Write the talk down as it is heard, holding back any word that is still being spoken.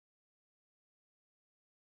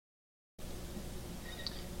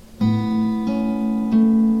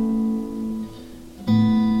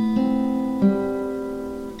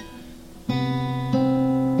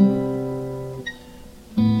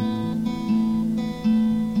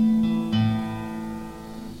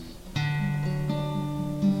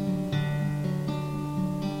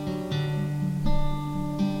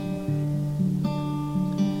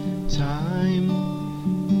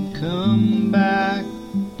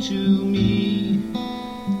to me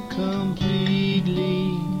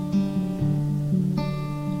completely.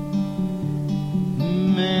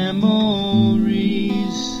 Memories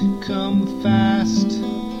come fast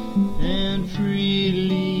and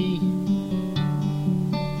freely.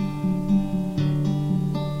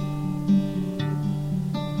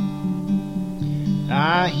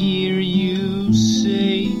 I hear you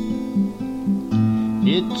say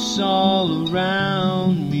it's all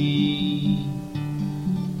around me,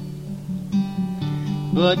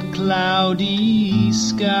 but cloudy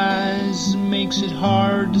skies makes it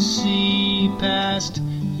hard to see past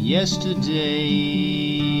yesterday.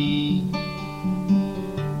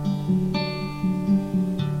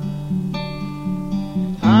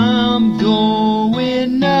 I'm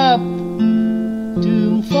going up,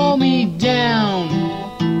 don't fall me down.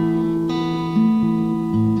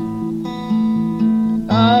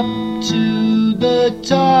 Up to the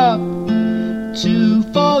top, to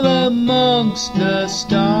fall amongst the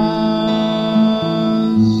stars.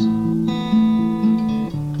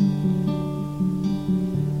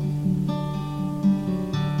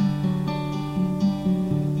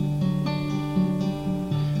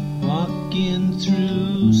 Walking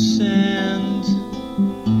through sand,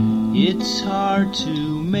 it's hard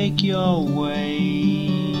to make your way,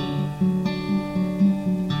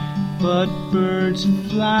 but birds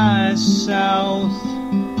fly south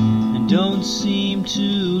and don't seem to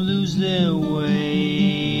lose their way.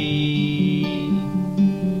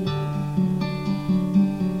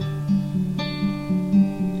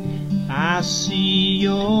 I see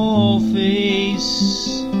your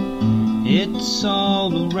face, it's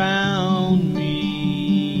all around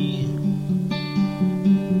me,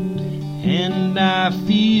 and I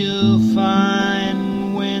feel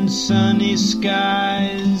fine when sunny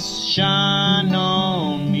skies shine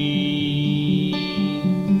on me,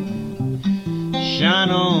 shine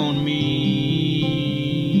on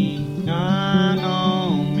me, shine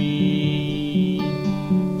on me.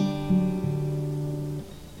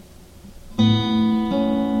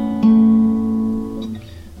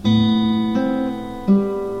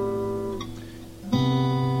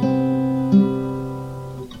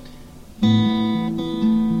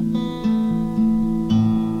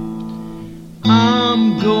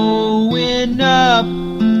 I'm going up,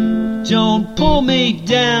 don't pull me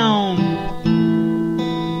down.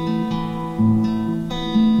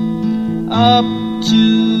 Up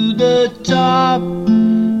to the top,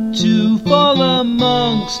 to fall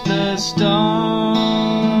amongst the stars.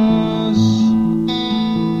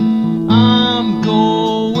 I'm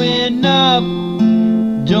going up,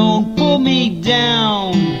 don't pull me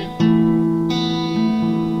down.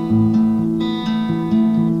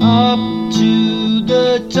 Up to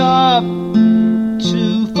the top,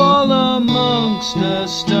 to fall amongst the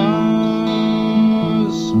stars.